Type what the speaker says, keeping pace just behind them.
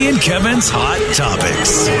And Kevin's Hot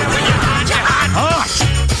Topics.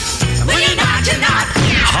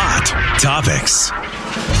 Hot Topics.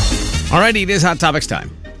 All righty, it is Hot Topics time.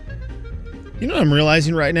 You know what I'm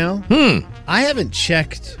realizing right now? I haven't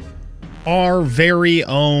checked our very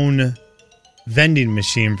own vending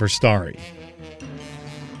machine for Starry.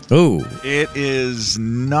 Ooh, It is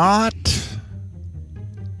not.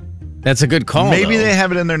 that's a good call. Maybe though. they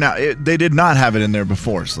have it in there now. They did not have it in there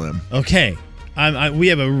before, Slim. Okay. We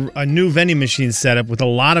have a new vending machine set up with a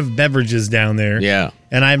lot of beverages down there. Yeah.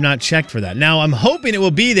 And I have not checked for that. Now, I'm hoping it will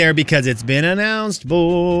be there because it's been announced,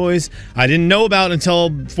 boys. I didn't know about it until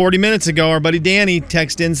 40 minutes ago. Our buddy Danny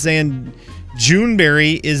texted in saying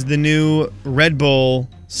Juneberry is the new Red Bull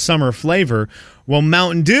summer flavor. Well,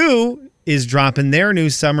 Mountain Dew is dropping their new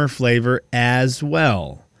summer flavor as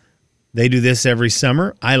well. They do this every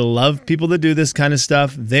summer. I love people that do this kind of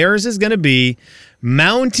stuff. Theirs is going to be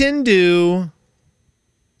Mountain Dew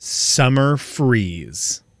Summer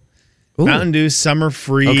Freeze. Ooh. Mountain Dew Summer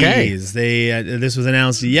Freeze. Okay. This was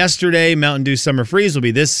announced yesterday. Mountain Dew Summer Freeze will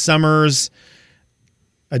be this summer's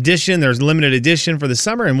edition. There's limited edition for the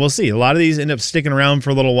summer, and we'll see. A lot of these end up sticking around for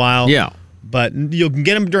a little while. Yeah. But you can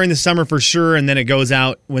get them during the summer for sure, and then it goes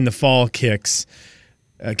out when the fall kicks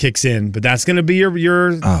in. But that's going to be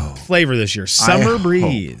your flavor this year. Summer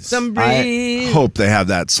Breeze. Some I breeze hope they have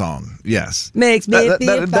that song. Yes. makes me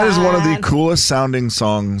feel That is one of the fine. coolest sounding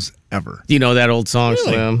songs ever. Do you know that old song, Really?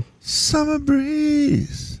 Slim? Summer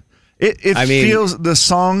breeze. It I mean- feels, the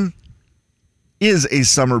song is a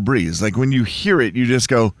summer breeze. Like when you hear it, you just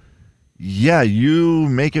go, yeah, you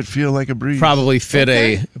make it feel like a breeze. Probably fit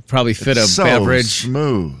a It's so beverage.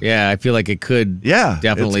 smooth. Yeah, I feel like it could. Yeah,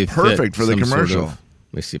 definitely it's perfect fit for the some sort commercial. of-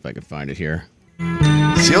 let me see if I can find it here.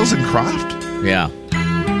 Seals and Croft? Yeah.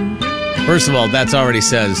 First of all, that's already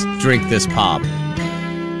says drink this pop.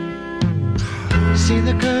 See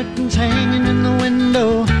the curtains hanging in the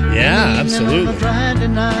window. Yeah, absolutely. On a Friday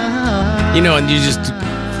night. You know, and you just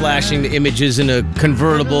flashing the images in a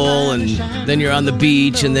convertible, and then you're on the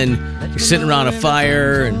beach, and then you're sitting around a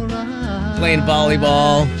fire and playing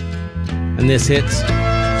volleyball, and this hits.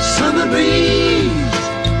 Summer breeze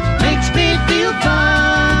makes me feel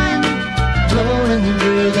fine. Blowing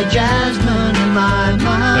through the jasmine in my mind.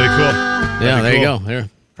 That'd be cool. Yeah, there you cool. go. There.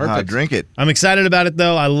 Perfect. Drink it. I'm excited about it,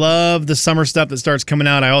 though. I love the summer stuff that starts coming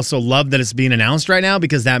out. I also love that it's being announced right now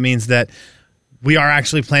because that means that we are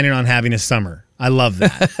actually planning on having a summer. I love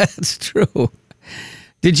that. That's true.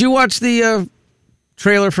 Did you watch the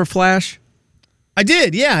trailer for Flash? I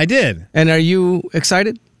did. Yeah, I did. And are you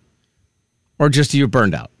excited? Or just you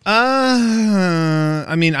burned out?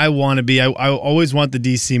 I mean, I want to be. I always want the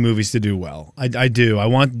DC movies to do well. I do. I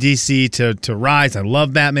want DC to rise. I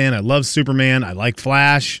love Batman. I love Superman. I like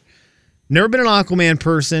Flash. Never been an Aquaman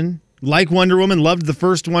person. Like Wonder Woman. Loved the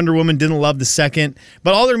first Wonder Woman. Didn't love the second.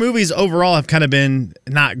 But all their movies overall have kind of been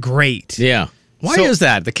not great. Yeah. Why So- is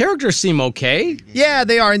that? The characters seem okay. Yeah,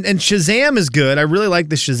 they are. And Shazam is good. I really like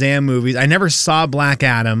the Shazam movies. I never saw Black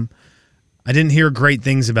Adam. I didn't hear great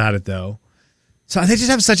things about it, though. So they just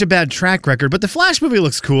have such a bad track record. But the Flash movie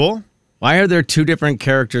looks cool. Why are there two different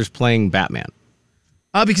characters playing Batman?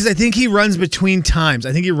 Because I think he runs between times.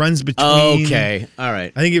 I think he runs between... Okay. All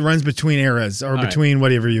right. I think he runs between eras or right. between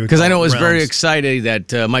whatever you would Because I know call it was very realms. exciting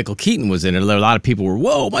that Michael Keaton was in it. A lot of people were,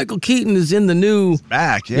 whoa, Michael Keaton is in the new...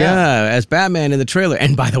 Back, as Batman in the trailer.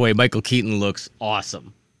 And by the way, Michael Keaton looks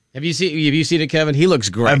awesome. Have you seen it, Kevin? He looks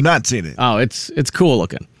great. I've not seen it. Oh, it's cool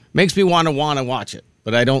looking. Makes me want to watch it.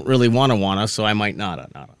 But I don't really want to, so I might not.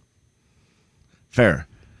 Fair.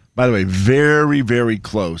 By the way, very, very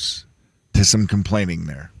close to some complaining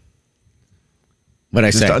there. What'd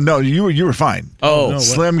I say? No, you were fine. Oh. No, what?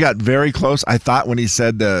 Slim got very close. I thought when he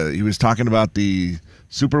said he was talking about the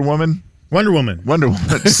Superwoman. Wonder Woman. Wonder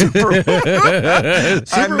Woman. Superwoman.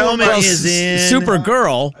 Superwoman is in...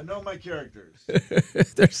 Supergirl. I know my characters.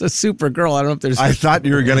 There's a Supergirl. I don't know if there's... I thought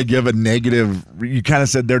you were going to give a negative. You kind of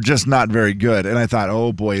said they're just not very good. And I thought,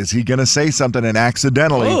 oh boy, is he going to say something and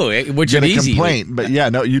accidentally which get is a easy. complaint? But yeah,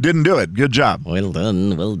 no, you didn't do it. Good job. Well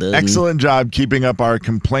done. Excellent job keeping up our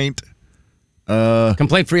complaint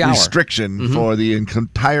Complaint-free hour. restriction for the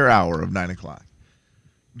entire hour of 9 o'clock.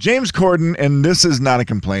 James Corden, and this is not a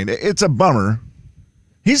complaint. It's a bummer.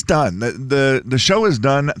 He's done. The show is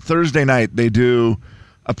done. Thursday night, they do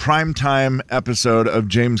a primetime episode of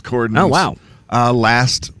James Corden's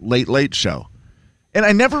last Late Show. And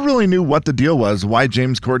I never really knew what the deal was, why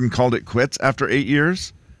James Corden called it quits after 8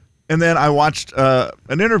 years. And then I watched an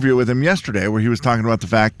interview with him yesterday where he was talking about the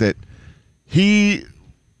fact that he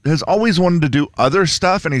has always wanted to do other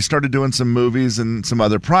stuff, and he started doing some movies and some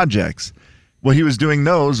other projects. Well, he was doing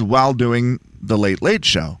those while doing The Late Late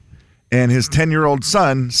Show. And his 10-year-old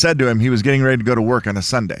son said to him, he was getting ready to go to work on a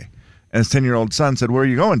Sunday. And his 10-year-old son said, "Where are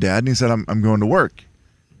you going, Dad?" And he said, I'm going to work.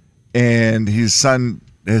 And his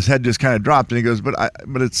head just kind of dropped, and he goes, but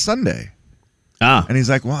it's Sunday. Ah. And he's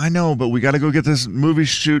like, "Well, I know, but we got to go get this movie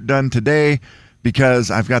shoot done today because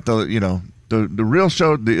I've got the real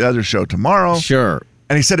show, the other show tomorrow." Sure.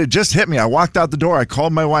 And he said, "It just hit me. I walked out the door. I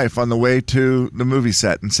called my wife on the way to the movie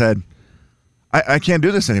set and said, I can't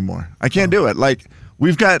do this anymore. I can't do it. Like,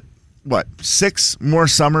 we've got, 6 more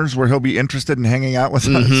summers where he'll be interested in hanging out with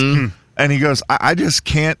us." And he goes, I just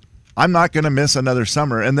can't. I'm not going to miss another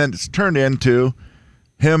summer. And then it's turned into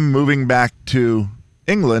him moving back to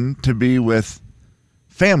England to be with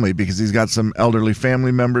family because he's got some elderly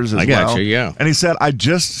family members as well. I got you, yeah. And he said, I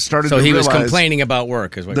just started to So he realize was complaining about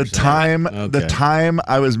work, is what the you're saying. the time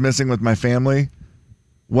I was missing with my family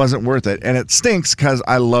wasn't worth it. And it stinks because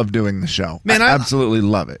I love doing the show. Man, I I absolutely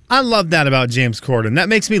love it. I love that about James Corden. That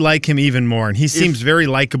makes me like him even more, and he seems very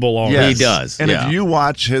likable already. He does, And yeah. if you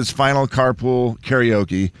watch his final carpool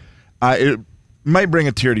karaoke, it might bring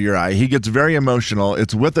a tear to your eye. He gets very emotional.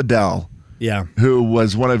 It's with Adele, Yeah. who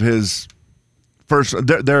was one of his first.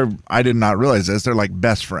 They're I did not realize this. They're like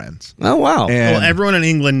best friends. Oh, wow. And Well, everyone in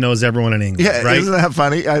England knows everyone in England, yeah, right? isn't that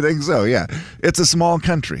funny? I think so. Yeah, it's a small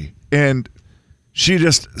country, and she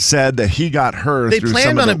just said that he got her. They through planned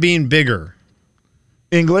some on of it being bigger.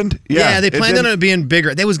 England. Yeah, they it planned on didn't- it being bigger.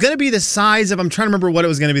 It was going to be the size of, I'm trying to remember what it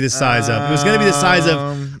was going to be the size of. It was going to be the size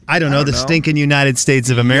of, I don't know, the stinking United States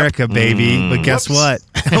of America, baby. But guess Whoops.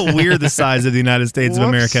 what? We're the size of the United States of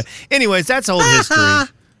Whoops. Anyways, Anyways, that's old history. I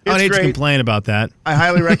don't It's hate to great. complain about that. I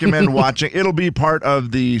highly recommend watching. It'll be part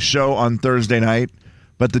of the show on Thursday night,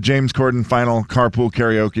 but the James Corden final carpool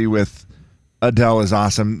karaoke with Adele is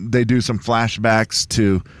awesome. They do some flashbacks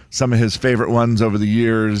to some of his favorite ones over the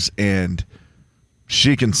years, and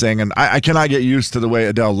she can sing. And I cannot get used to the way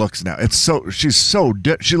Adele looks now. She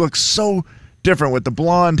looks so different with the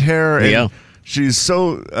blonde hair. And Yeah. she's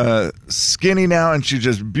so skinny now, and she's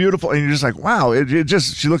just beautiful. And you're just like, wow,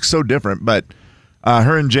 she looks so different. But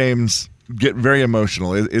her and James get very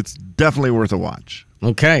emotional. It's definitely worth a watch.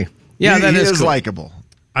 Okay. Yeah, he that is cool. likable.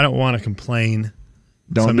 I don't want to complain,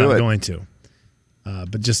 Don't so I'm do not it. going to.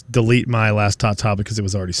 But just delete my last hot topic because it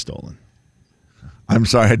was already stolen. I'm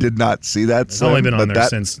sorry, I did not see that. It's only been on but there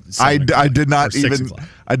since 7 I o'clock did or not 6 even. o'clock.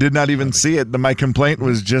 I did not even see it. My complaint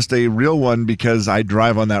was just a real one because I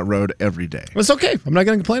drive on that road every day. Well, it's okay. I'm not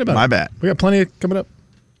going to complain about it. My bad. We got plenty coming up.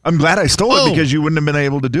 I'm glad I stole Oh. it because you wouldn't have been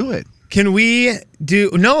able to do it. Can we do?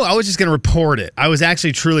 No, I was just going to report it. I was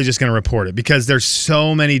actually truly just going to report it because there's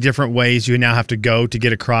so many different ways you now have to go to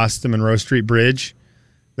get across the Monroe Street Bridge.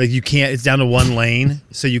 Like you can't, it's down to one lane.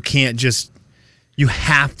 So you can't just, you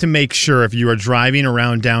have to make sure if you are driving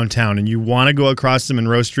around downtown and you want to go across the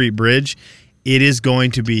Monroe Street Bridge, it is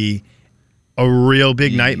going to be a real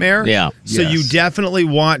big nightmare. Yeah. So Yes. you definitely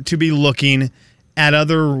want to be looking at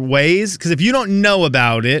other ways because if you don't know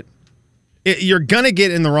about it, you're going to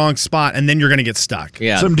get in the wrong spot and then you're going to get stuck.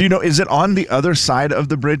 Yeah. So do you know? Is it on the other side of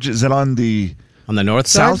the bridge? Is it on the On the north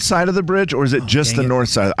south side? side of the bridge, or is it just the dang it. north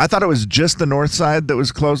side? I thought it was just the north side that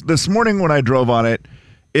was closed. This morning when I drove on it,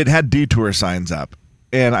 it had detour signs up.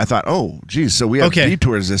 And I thought, oh, geez, so we have Okay.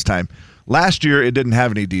 detours this time. Last year, it didn't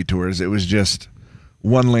have any detours. It was just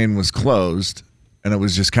one lane was closed, and it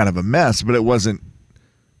was just kind of a mess, but it wasn't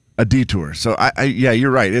a detour. So, yeah,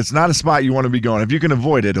 you're right. It's not a spot you want to be going. If you can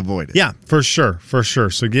avoid it, avoid it. Yeah, for sure.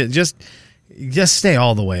 So just stay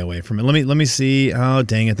all the way away from it. Let me see. Oh,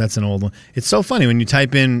 dang it, that's an old one. It's so funny when you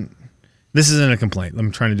type in. This isn't a complaint. I'm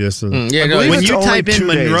trying to do this. yeah, no, when it's you only type in 2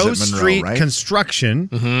 days Monroe at Monroe, Street right? construction,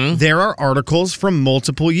 there are articles from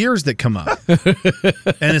multiple years that come up.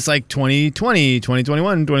 And it's like 2020,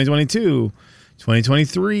 2021, 2022,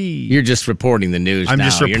 2023. You're just reporting the news I'm now.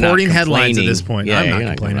 just You're not reporting headlines at complaining. this point. Yeah, I'm not you're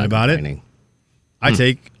complaining about it. complaining. I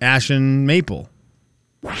take ash and maple.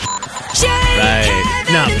 Right.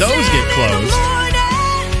 Now, those get closed.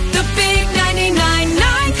 The big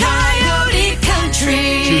 99.9 Coyote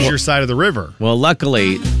Country. Choose your side of the river. Well,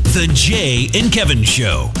 luckily. The Jay and Kevin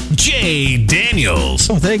Show. Jay Daniels.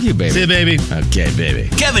 Oh, thank you, baby. See you, baby. Okay, baby.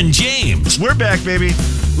 Kevin James. We're back, baby.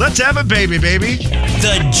 Let's have a baby, baby.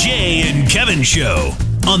 The Jay and Kevin Show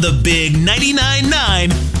on the big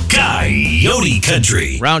 99.9 Coyote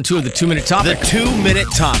Country. Round 2 of the 2-minute topic. The 2-minute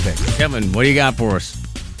topic. Kevin, what do you got for us?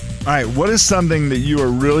 All right, what is something that you are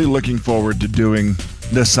really looking forward to doing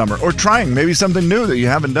this summer? Or trying, maybe something new that you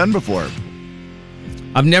haven't done before?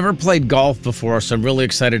 I've never played golf before, so I'm really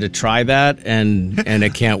excited to try that, and I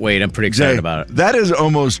can't wait. I'm pretty excited Jay, about it. that is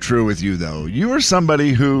almost true with you, though. You were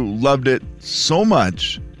somebody who loved it so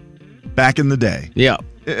much back in the day. Yeah.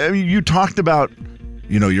 I mean, you talked about,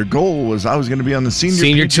 your goal was I was going to be on the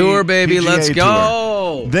senior tour, baby. PGA Let's tour.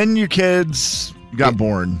 go. Then your kids got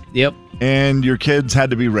born. Yep. And your kids had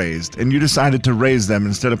to be raised, and you decided to raise them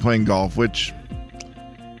instead of playing golf, which,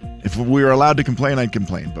 if we were allowed to complain, I'd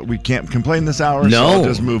complain. But we can't complain this hour, so I'll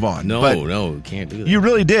just move on. No, but we can't do that. you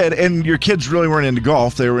really did, and your kids really weren't into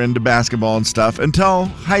golf. They were into basketball and stuff. Until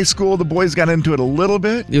high school, the boys got into it a little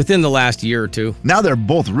bit. Within the last year or two. Now they're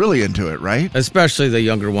both really into it, right? Especially the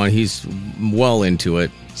younger one. He's well into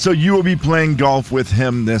it. So you will be playing golf with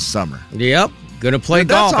him this summer. Yep. Gonna play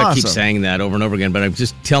That's golf. I keep awesome. saying that over and over again, but I'm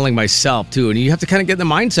just telling myself too. And you have to kind of get in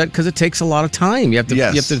the mindset because it takes a lot of time. You have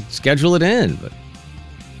to schedule it in.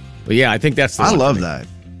 But yeah, I think that's the I one for love me. that.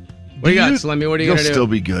 What do you got, Slimmy? What are you You'll gonna do? still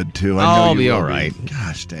be good too. I know I'll you be will all right.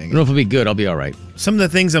 Gosh dang I it. don't know if it'll be good. I'll be all right. Some of the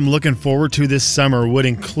things I'm looking forward to this summer would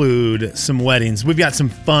include some weddings. We've got some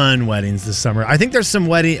fun weddings this summer. I think there's some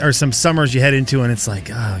some summers you head into and it's like,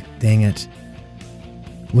 oh, dang it.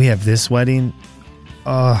 We have this wedding.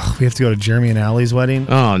 Oh, we have to go to Jeremy and Allie's wedding.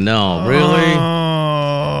 Oh no, really?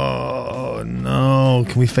 Oh no.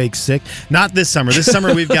 Can we fake sick? Not this summer. This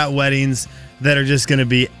summer we've got weddings that are just going to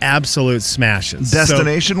be absolute smashes.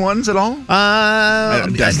 Destination ones at all?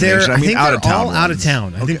 Destination. I mean, think out they're of town all out of ones.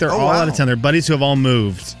 town. I Okay. think they're Oh, all wow. out of town. They're buddies who have all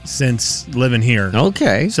moved since living here.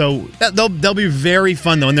 Okay. So they'll be very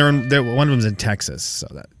fun though, and one of them's in Texas, so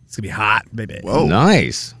it's gonna be hot, baby. Whoa.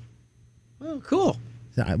 Nice. Oh, cool.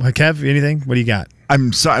 Kev, anything? What do you got?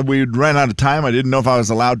 I'm sorry. We ran out of time. I didn't know if I was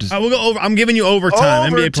allowed to. We'll go over. I'm giving you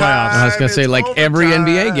overtime. NBA playoffs. I was gonna say, It's like every overtime.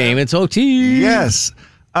 NBA game, it's OT. Yes.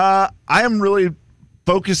 I am really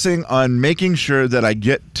focusing on making sure that I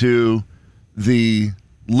get to the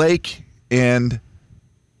lake and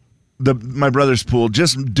my brother's pool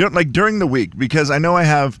just during the week, because I know I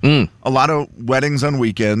have a lot of weddings on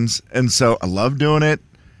weekends, and so I love doing it.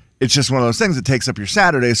 It's just one of those things that takes up your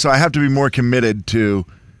Saturday, so I have to be more committed to,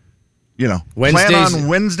 Wednesdays. plan on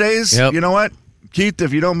Wednesdays. Yep. You know what, Keith,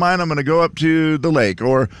 if you don't mind, I'm going to go up to the lake,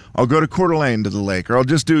 or I'll go to Coeur d'Alene to the lake, or I'll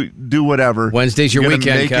just do whatever. Wednesday's your I'm gonna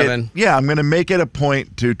weekend, make Kevin. I'm going to make it a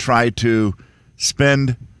point to try to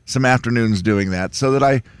spend some afternoons doing that so that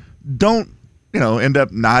I don't, end up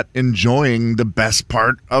not enjoying the best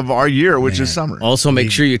part of our year, which is summer. Also, make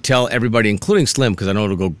sure you tell everybody, including Slim, because I know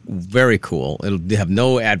it'll go very cool. It'll have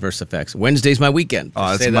no adverse effects. Wednesday's my weekend.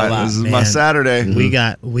 Oh, Say that loud. this is my Man. Saturday. We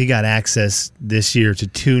got access this year to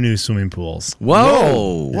 2 new swimming pools.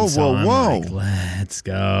 Whoa. Whoa, So I'm whoa. like, let's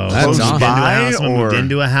go. That's Moved awesome. into a house. By, I moved or-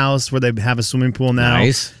 into a house where they have a swimming pool now.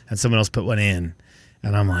 Nice. And someone else put one in.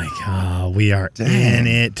 And I'm like, oh, we are in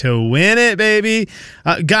it to win it, baby.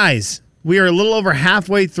 Guys, we are a little over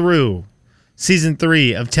halfway through season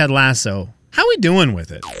 3 of Ted Lasso. How we doing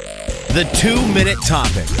with it? The 2-minute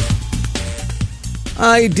topic.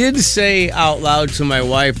 I did say out loud to my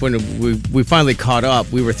wife when we finally caught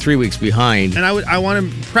up, we were 3 weeks behind. And I want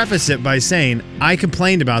to preface it by saying I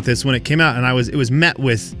complained about this when it came out, and it was met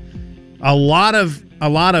with a lot of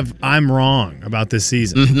I'm wrong about this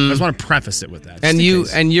season. I just want to preface it with that. And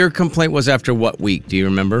just in case. your complaint was after what week? Do you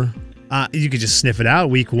remember? You could just sniff it out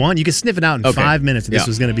week 1. You could sniff it out in Okay. 5 minutes. This Yeah.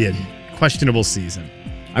 was going to be a questionable season.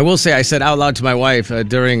 I will say I said out loud to my wife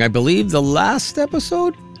during, I believe, the last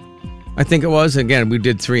episode. I think it was. Again, we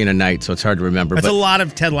did 3 in a night, so it's hard to remember. That's but a lot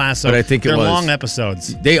of Ted Lasso. but I think it They're was. long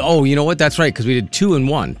episodes. you know what? That's right, because we did 2 in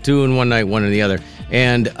one. 2 in one night, 1 in the other.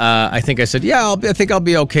 And I think I said, I think I'll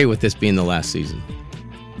be okay with this being the last season.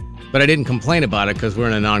 But I didn't complain about it because we're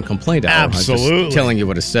in a non-complaint hour. I was Absolutely. just telling you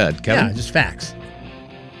what it said, Kevin. Yeah, just facts.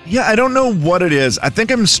 Yeah, I don't know what it is. I think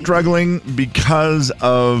I'm struggling because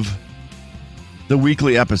of the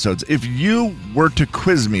weekly episodes. If you were to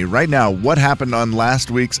quiz me right now, what happened on last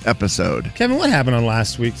week's episode? Kevin, what happened on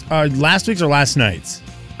last week's? Last week's or last night's?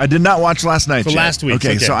 I did not watch last night. So last week's,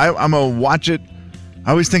 Okay, okay. so I'm going to watch it.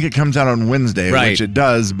 I always think it comes out on Wednesday, Right. which it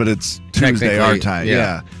does, but it's Tuesday our Technically, time.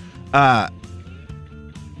 yeah. Yeah.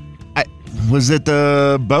 Was it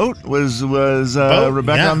the boat? Was Boat?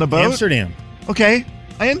 Rebecca Yeah, on the boat? Amsterdam. Okay,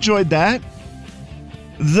 I enjoyed that.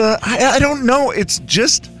 I don't know. It's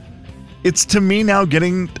to me now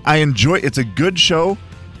I enjoy. It's a good show,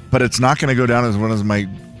 but it's not going to go down as one of my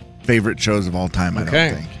favorite shows of all time. I Okay.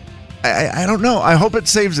 don't think. I don't know. I hope it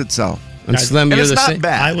saves itself. And Slim, And you're it's the not same.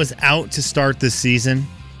 bad. I was out to start this season.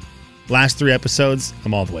 Last 3 episodes,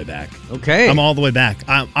 I'm all the way back. Okay. I'm all the way back.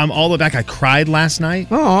 I'm all the way back. I cried last night.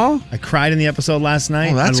 Aw. I cried in the episode last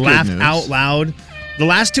night. Oh, that's I good laughed news. out loud. The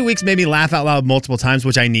last 2 weeks made me laugh out loud multiple times,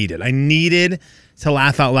 which I needed. I needed to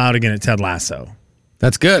laugh out loud again at Ted Lasso.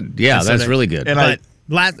 That's good. Yeah, And so that's that- really good. And I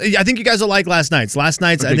think you guys will like last night's. Last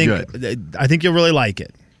night's, I Okay, think you'll really like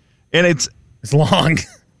it. and it's It's long.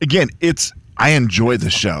 again, I enjoy the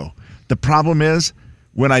show. The problem is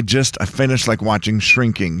when I finished like watching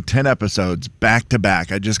Shrinking, 10 episodes back to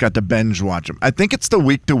back. I just got to binge watch them. I think it's the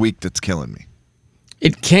week to week that's killing me.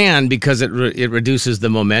 It can because it reduces the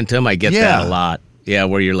momentum. I get that a lot. Yeah,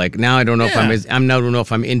 where you're like, now I don't know if I don't know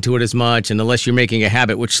if I'm into it as much, and unless you're making a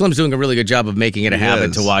habit, which Slim's doing a really good job of making it a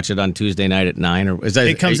habit to watch it on Tuesday night at 9. Or is that,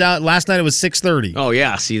 it comes out last night. It was 6:30. Oh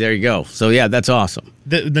yeah, see there you go. So yeah, that's awesome.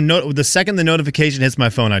 The second the notification hits my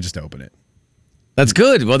phone, I just open it. That's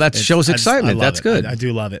good. Well, that shows excitement. That's good. I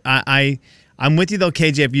do love it. I'm with you though,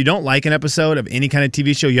 KJ. If you don't like an episode of any kind of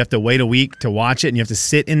TV show, you have to wait a week to watch it, and you have to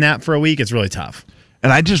sit in that for a week. It's really tough.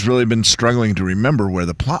 And I just really been struggling to remember where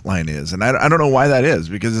the plot line is. And I don't know why that is,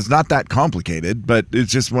 because it's not that complicated, but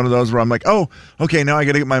it's just one of those where I'm like, oh, okay, now I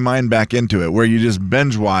got to get my mind back into it, where you just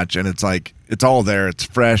binge watch and it's like, it's all there, it's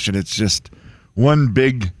fresh, and it's just one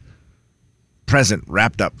big present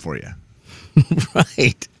wrapped up for you.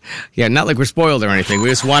 Right. Yeah, not like we're spoiled or anything. We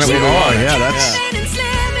just want it. That's... Jay and Slim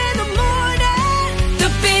in the morning. The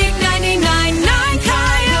big 99.9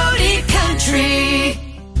 Coyote Country.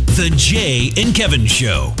 The Jay and Kevin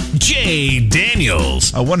Show. Jay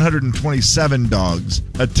Daniels. 127 dogs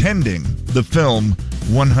attending the film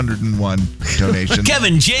 101 donations.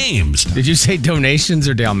 Kevin James. Did you say donations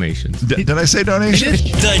or Dalmatians? Did I say donations?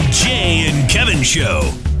 The Jay and Kevin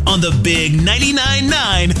Show on the big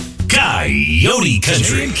 99.9 Coyote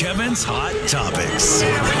Country. Jay and Kevin's Hot Topics.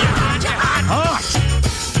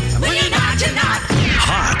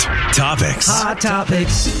 Hot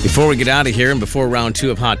Topics. Before we get out of here and before round 2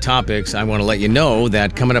 of Hot Topics, I want to let you know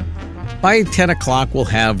that coming up by 10 o'clock, we'll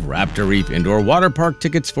have Raptor Reef Indoor Water Park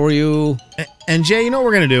tickets for you. And Jay, you know what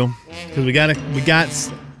we're going to do? Because we got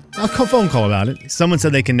a phone call about it. Someone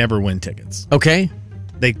said they can never win tickets. Okay.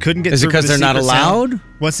 They couldn't get Is it through. because they're not allowed? Sound.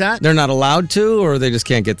 What's that? They're not allowed to, or they just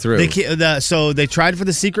can't get through? They can't, so they tried for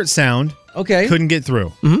the secret sound. Okay. Couldn't get through.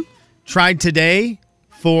 Mm-hmm. Tried today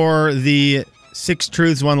for the 6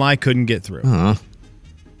 Truths, 1 Lie. Couldn't get through. Uh-huh.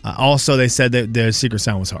 Also, they said that the secret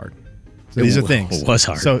sound was hard. So these are things. It was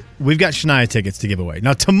hard. So we've got Shania tickets to give away.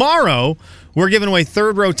 Now, tomorrow, we're giving away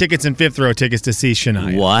 3rd row tickets and 5th row tickets to see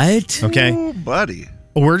Shania. What? Okay. Oh, buddy.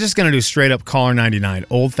 We're just going to do straight up caller 99,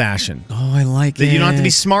 old fashioned. Oh, I like it. You don't have to be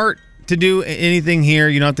smart to do anything here.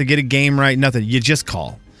 You don't have to get a game right, nothing. You just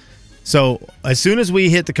call. So as soon as we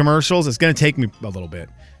hit the commercials, it's going to take me a little bit.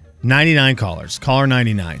 99 callers, caller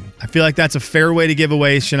 99. I feel like that's a fair way to give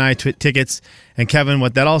away Shania tickets. And Kevin,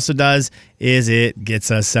 what that also does is it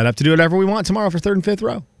gets us set up to do whatever we want tomorrow for 3rd and 5th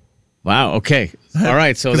row. Wow. Okay. All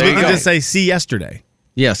right. So there we you can go. just say, see yesterday.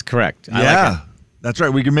 Yes, correct. I Yeah, like it. that's right.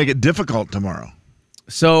 We can make it difficult tomorrow.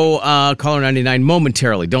 So caller 99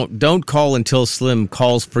 momentarily. Don't call until Slim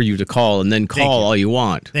calls for you to call, and then call all you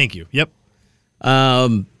want. Thank you. Yep.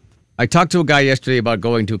 I talked to a guy yesterday about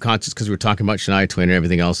going to concerts because we were talking about Shania Twain and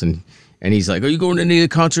everything else, and he's like, "Are you going to any of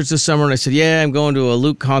the concerts this summer?" And I said, "Yeah, I'm going to a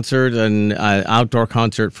Luke concert, an outdoor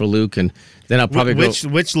concert for Luke, and then I'll probably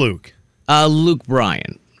Which Luke? Luke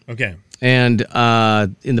Bryan, Okay. and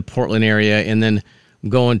in the Portland area, and then I'm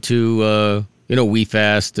going to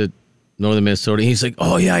WeFest at Northern Minnesota." And he's like,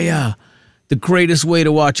 "Oh yeah, the greatest way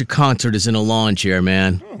to watch a concert is in a lawn chair,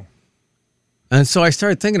 man." Oh. And so I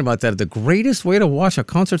started thinking about that. The greatest way to watch a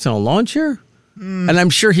concert's in a lawn chair? And I'm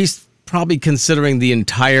sure he's probably considering the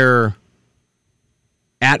entire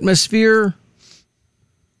atmosphere.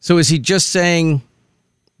 So is he just saying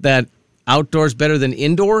that outdoor's better than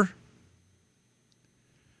indoor?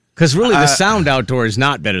 Because really the sound outdoor is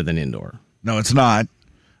not better than indoor. No, it's not.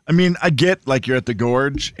 I mean, I get like you're at the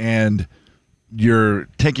gorge and you're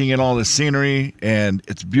taking in all the scenery and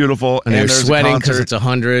it's beautiful. And they're there's sweating because it's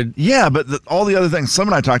 100. Yeah, but all the other things, Slim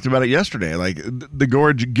and I talked about it yesterday. Like the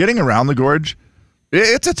gorge, getting around the gorge,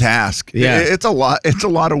 it's a task. Yeah. It's a lot. It's a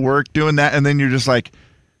lot of work doing that. And then you're just like,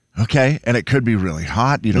 okay. And it could be really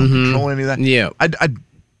hot. You don't control any of that. Yeah. I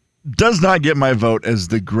does not get my vote as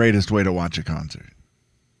the greatest way to watch a concert.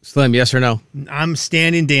 Slim, yes or no? I'm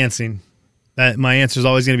standing dancing. My answer is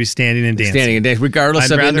always going to be standing and dancing. Standing and dancing,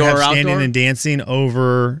 regardless I'd of rather indoor have or outdoor? standing and dancing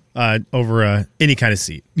over any kind of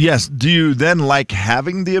seat. Yes. Do you then like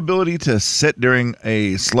having the ability to sit during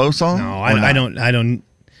a slow song? No, or I not? don't.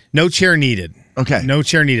 No chair needed. Okay. No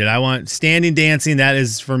chair needed. I want standing dancing. That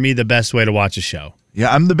is for me the best way to watch a show.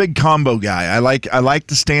 Yeah, I'm the big combo guy. I like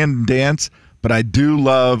to stand and dance, but I do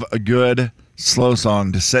love a good slow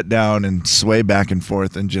song to sit down and sway back and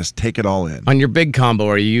forth and just take it all in. On your big combo,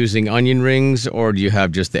 are you using onion rings or do you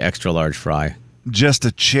have just the extra large fry? Just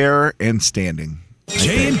a chair and standing.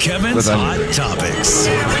 Jay and Kevin's With Hot onion. Topics.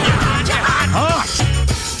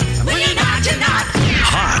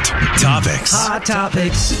 Hot Topics. Hot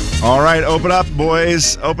Topics. All right, open up,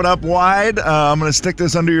 boys. Open up wide. I'm going to stick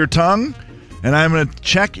this under your tongue, and I'm going to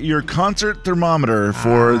check your concert thermometer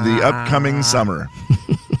for the upcoming summer.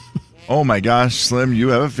 Oh, my gosh, Slim, you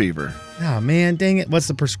have a fever. Oh, man, dang it. What's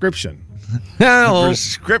the prescription? The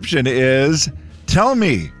prescription is, tell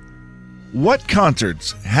me, what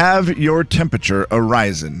concerts have your temperature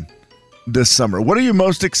arisen this summer? What are you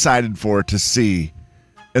most excited for to see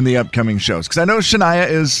in the upcoming shows? Because I know Shania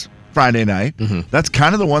is Friday night. Mm-hmm. That's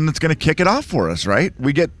kind of the one that's going to kick it off for us, right?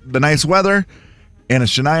 We get the nice weather and a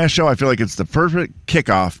Shania show. I feel like it's the perfect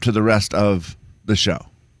kickoff to the rest of the show,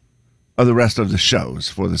 or the rest of the shows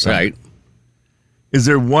for the summer. Right. Is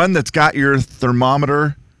there one that's got your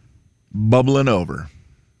thermometer bubbling over?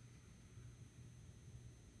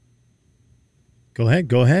 Go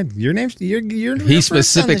ahead. Your name's you're He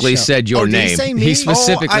specifically said your Did he name. say me? He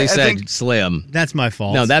specifically I said think- Slim. That's my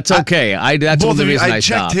fault. No, that's okay. That's Both the of you, reason I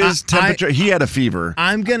checked stopped. his temperature. He had a fever,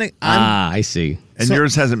 I see. and So-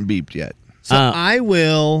 yours hasn't beeped yet. I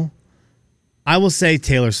will say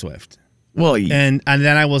Taylor Swift. Well, And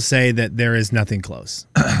then I will say that there is nothing close.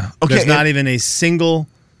 Okay, There's not even a single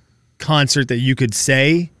concert that you could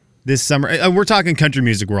say this summer. We're talking country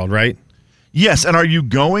music world, right? Yes, and are you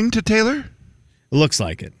going to Taylor? It looks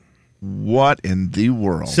like it. What in the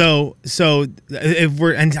world? So if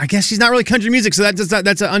we're, and I guess she's not really country music, so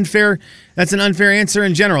that's an unfair answer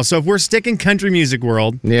in general. So if we're sticking country music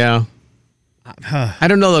world, yeah. I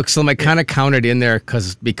don't know, though, Slim. I kind of counted in there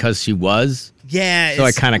because she was. yeah, So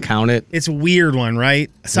I kind of count it. it's a weird one,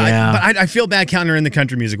 right? So Yeah. I feel bad counting her in the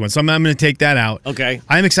country music one, so I'm going to take that out. Okay.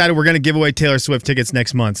 I'm excited. We're going to give away Taylor Swift tickets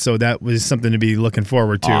next month, so that was something to be looking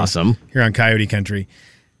forward to. Awesome. Here on Coyote Country.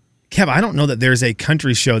 Kev, I don't know that there's a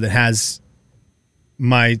country show that has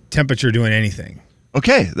my temperature doing anything.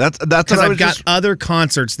 Okay, that's what Because I I've was got just. other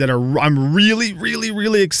concerts that I'm really, really,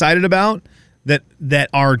 really excited about that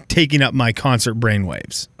are taking up my concert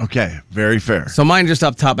brainwaves. Okay, very fair. So mine just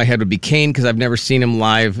off the top of my head would be Kane because I've never seen him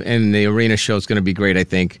live, and the arena show is going to be great, I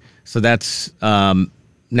think. So that's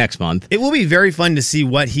next month. It will be very fun to see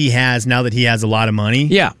what he has now that he has a lot of money.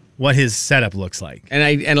 Yeah. What his setup looks like.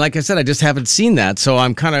 And like I said, I just haven't seen that, so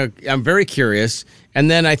I'm very curious. And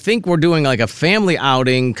then I think we're doing like a family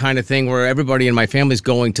outing kind of thing where everybody in my family's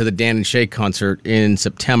going to the Dan and Shay concert in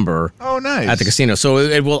September. Oh, nice. At the casino. So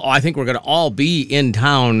it will. I think we're going to all be in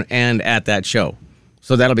town and at that show.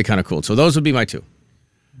 So that'll be kind of cool. So those would be my two.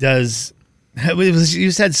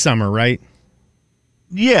 You said summer, right?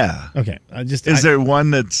 Yeah. Okay. Is there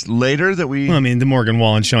one that's later that we? Well, I mean, the Morgan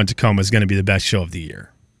Wallen show in Tacoma is going to be the best show of the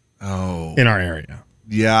year. Oh. In our area.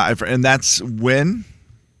 Yeah, and that's when?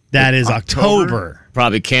 That is October? October.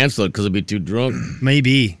 Probably cancel it because it'll be too drunk.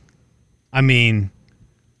 Maybe. I mean,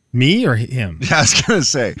 me or him? Yeah, I was going to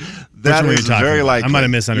say, that one are you is talking very about? likely. I might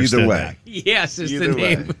have misunderstood Either way. that. Yes, is Either the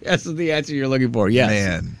name. way. That's the answer you're looking for. Yes.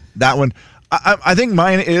 Man, that one. I think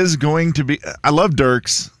mine is going to be. I love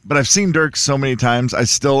Dirks, but I've seen Dirks so many times. I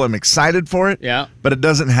still am excited for it. Yeah. But it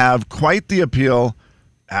doesn't have quite the appeal.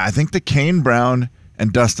 I think the Kane Brown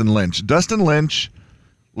and Dustin Lynch. Dustin Lynch,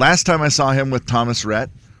 last time I saw him with Thomas Rhett,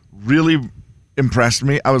 really impressed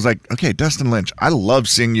me. I was like, okay, Dustin Lynch, I love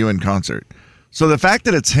seeing you in concert. So the fact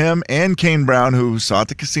that it's him and Kane Brown, who saw at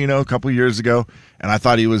the casino a couple years ago, and I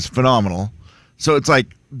thought he was phenomenal. So it's like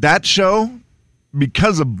that show,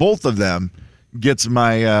 because of both of them, gets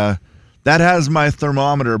my that has my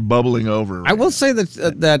thermometer bubbling over. I will say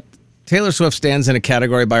that Taylor Swift stands in a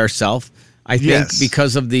category by herself. I think Yes.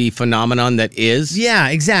 because of the phenomenon that is. Yeah,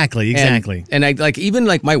 exactly. And I even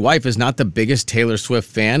my wife is not the biggest Taylor Swift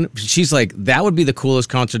fan. She's like, that would be the coolest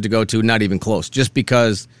concert to go to, not even close, just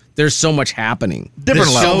because there's so much happening. Different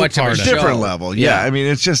There's level. So much of a Different show. level. Yeah. I mean,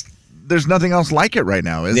 it's just there's nothing else like it right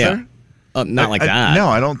now, is there? Not like that. No,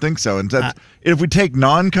 I don't think so. And if we take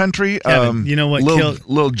non-country, Kevin, you know what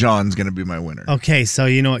Lil Jon's going to be my winner. Okay, so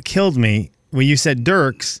you know what killed me? When you said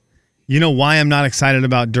Dirks, you know why I'm not excited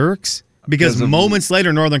about Dirks? Because Because of- moments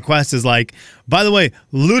later, Northern Quest is like, by the way,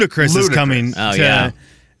 Ludacris is coming Oh, yeah.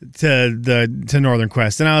 to Northern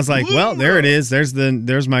Quest. And I was like, well, there it is.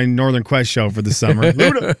 There's my Northern Quest show for the summer.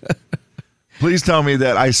 Luda. Please tell me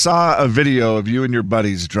that I saw a video of you and your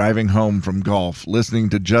buddies driving home from golf, listening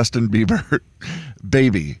to Justin Bieber,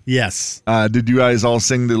 "Baby." Yes. Did you guys all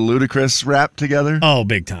sing the Ludacris rap together? Oh,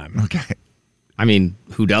 big time. Okay. I mean,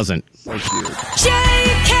 who doesn't? Jay,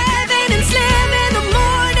 Kevin, and Slim in the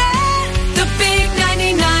morning. The big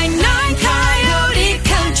 99.9 Coyote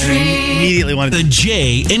Country. Immediately wanted The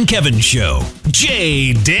Jay and Kevin Show.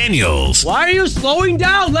 Jay Daniels. Why are you slowing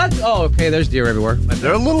down? Oh, okay. There's deer everywhere.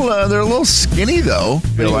 They're a little skinny though.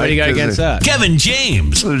 What do you got against that? Kevin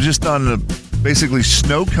James. They're just on the basically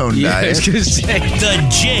snow cone Yeah, I was diet. going to say. The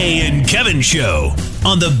Jay and Kevin Show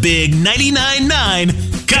on the Big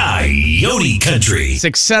 99.9 Coyote Country.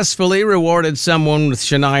 Successfully rewarded someone with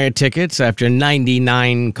Shania tickets after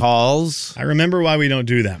 99 calls. I remember why we don't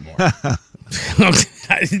do that more.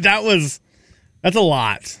 That's a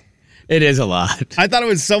lot. It is a lot. I thought it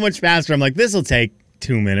was so much faster. I'm like, this will take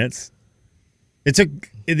 2 minutes. It took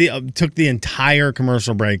the entire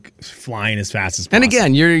commercial break flying as fast as possible. And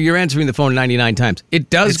again, you're answering the phone 99 times. It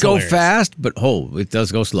does It's go hilarious. fast, but it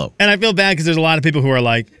does go slow. And I feel bad because there's a lot of people who are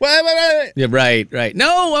like, wait. Yeah, right.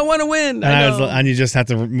 No, I want to win. And you just have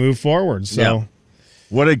to move forward. So, Yeah.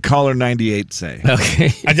 What did caller 98 say?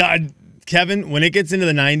 Okay. Kevin, when it gets into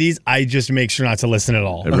the 90s, I just make sure not to listen at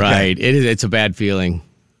all. Right. It's a bad feeling.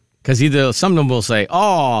 Because either some of them will say,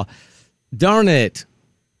 oh, darn it.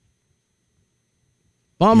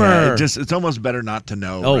 Bummer. Yeah, it's almost better not to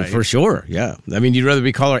know. Oh, right? for sure. Yeah. I mean, you'd rather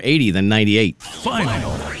be caller 80 than 98.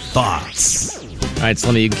 Final thoughts. All right,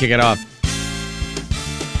 Slimmy, you can kick it off.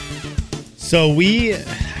 So we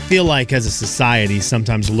feel like as a society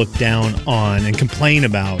sometimes look down on and complain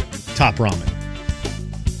about Top Ramen.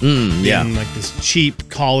 Yeah. Being like this cheap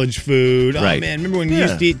college food. Oh, Right. man, remember when you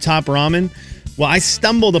used to eat Top Ramen? Well, I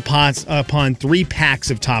stumbled upon 3 packs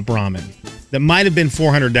of Top Ramen that might have been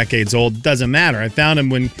 400 decades old. Doesn't matter. I found them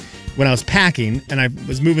when I was packing and I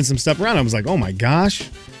was moving some stuff around. I was like, oh my gosh,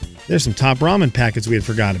 there's some Top Ramen packets we had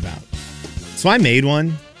forgot about. So I made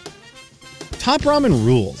one. Top Ramen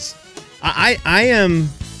rules. I am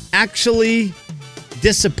actually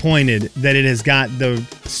disappointed that it has got the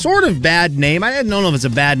sort of bad name. I don't know if it's a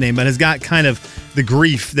bad name, but has got kind of the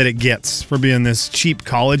grief that it gets for being this cheap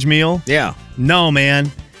college meal. Yeah. No,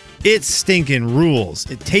 man. It stinking rules.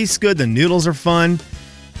 It tastes good. The noodles are fun.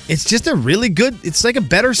 It's just a really good, it's like a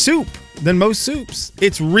better soup than most soups.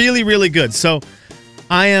 It's really, really good. So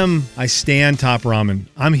I stand Top Ramen.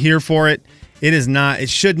 I'm here for it. It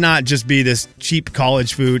should not just be this cheap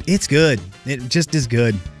college food. It's good. It just is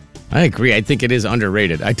good. I agree. I think it is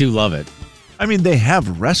underrated. I do love it. I mean, they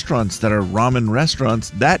have restaurants that are ramen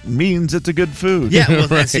restaurants. That means it's a good food. Yeah, well,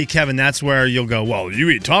 Right. see, Kevin, that's where you'll go, well, you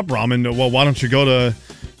eat Top Ramen. Well, why don't you go to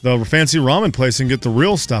the fancy ramen place and get the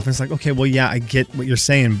real stuff? And it's like, okay, well, yeah, I get what you're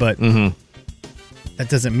saying, but that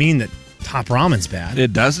doesn't mean that Top Ramen's bad.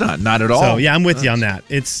 It does not at all. So, yeah, I'm with you on that.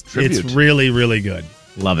 It's Tribute. really, really good.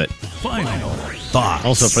 Love it. Final thoughts.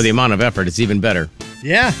 Also, for the amount of effort, it's even better.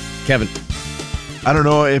 Yeah. Kevin. I don't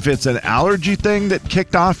know if it's an allergy thing that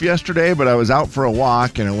kicked off yesterday, but I was out for a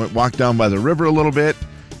walk and I walked down by the river a little bit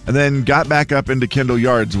and then got back up into Kendall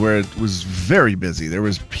Yards where it was very busy. There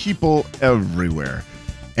was people everywhere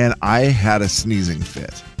and I had a sneezing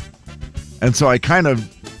fit. And so I kind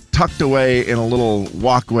of tucked away in a little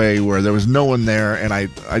walkway where there was no one there and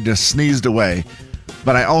I just sneezed away.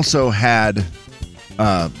 But I also had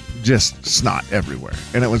just snot everywhere.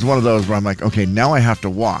 And it was one of those where I'm like, okay, now I have to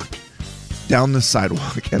walk down the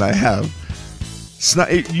sidewalk and I have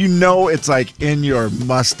snot. You know, it's like in your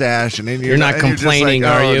mustache and in your. You're not and you're just complaining,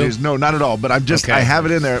 like, are oh, you? geez. No, not at all. But Okay. I have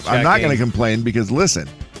it in there. I'm not Checking. going to complain because listen,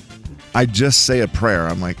 I just say a prayer.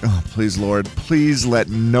 I'm like, oh, please, Lord, please let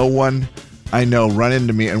no one I know run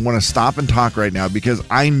into me and want to stop and talk right now because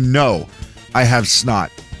I know I have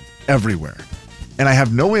snot everywhere. And I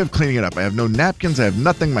have no way of cleaning it up. I have no napkins. I have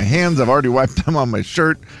nothing. My hands, I've already wiped them on my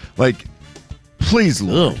shirt. Like, please,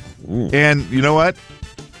 Lord. And you know what?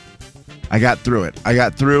 I got through it. I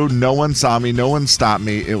got through. No one saw me. No one stopped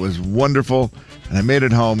me. It was wonderful. And I made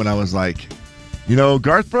it home and I was like, you know,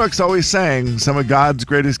 Garth Brooks always sang some of God's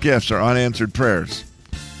greatest gifts are unanswered prayers.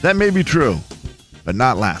 That may be true, but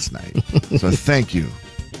not last night. So thank you.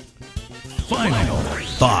 Final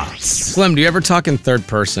thoughts. Slim, do you ever talk in third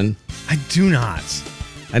person? I do not.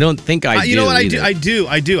 I don't think I do. You know what either. I do?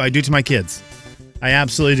 I do to my kids. I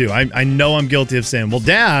absolutely do. I know I'm guilty of saying, well,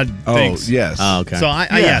 Dad thinks. Oh, yes. Oh, okay. So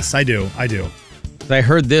yes, I do. I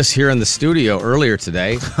heard this here in the studio earlier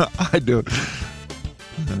today. I do.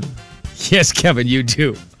 Yes, Kevin, you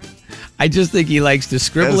do. I just think he likes to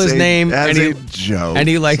scribble his name as and a joke.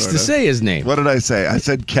 he likes sort to of. say his name. What did I say? I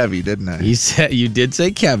said Kevy, didn't I? You did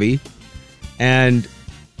say Kevy, and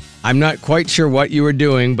I'm not quite sure what you were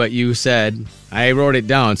doing, but you said, I wrote it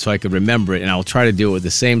down so I could remember it, and I'll try to do it with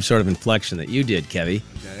the same sort of inflection that you did, Kevy.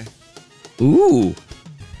 Okay. Ooh,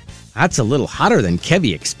 that's a little hotter than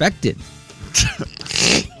Kevy expected.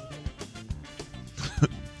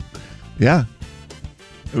 Yeah.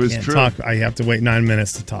 It was Can't true. talk. I have to wait 9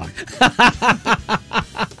 minutes to talk.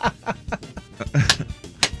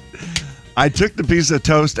 I took the piece of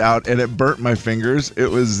toast out and it burnt my fingers. It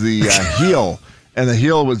was the heel, and the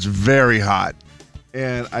heel was very hot.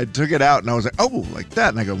 And I took it out, and I was like, oh, like that.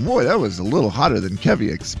 And I go, boy, that was a little hotter than Kevy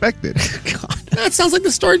expected. God, that sounds like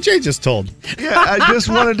the story Jay just told. Yeah, I just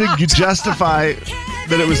wanted to justify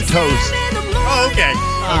that it was toast. Oh, okay.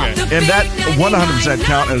 And that 100%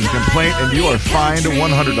 count as a complaint, and you are fined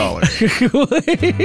 $100.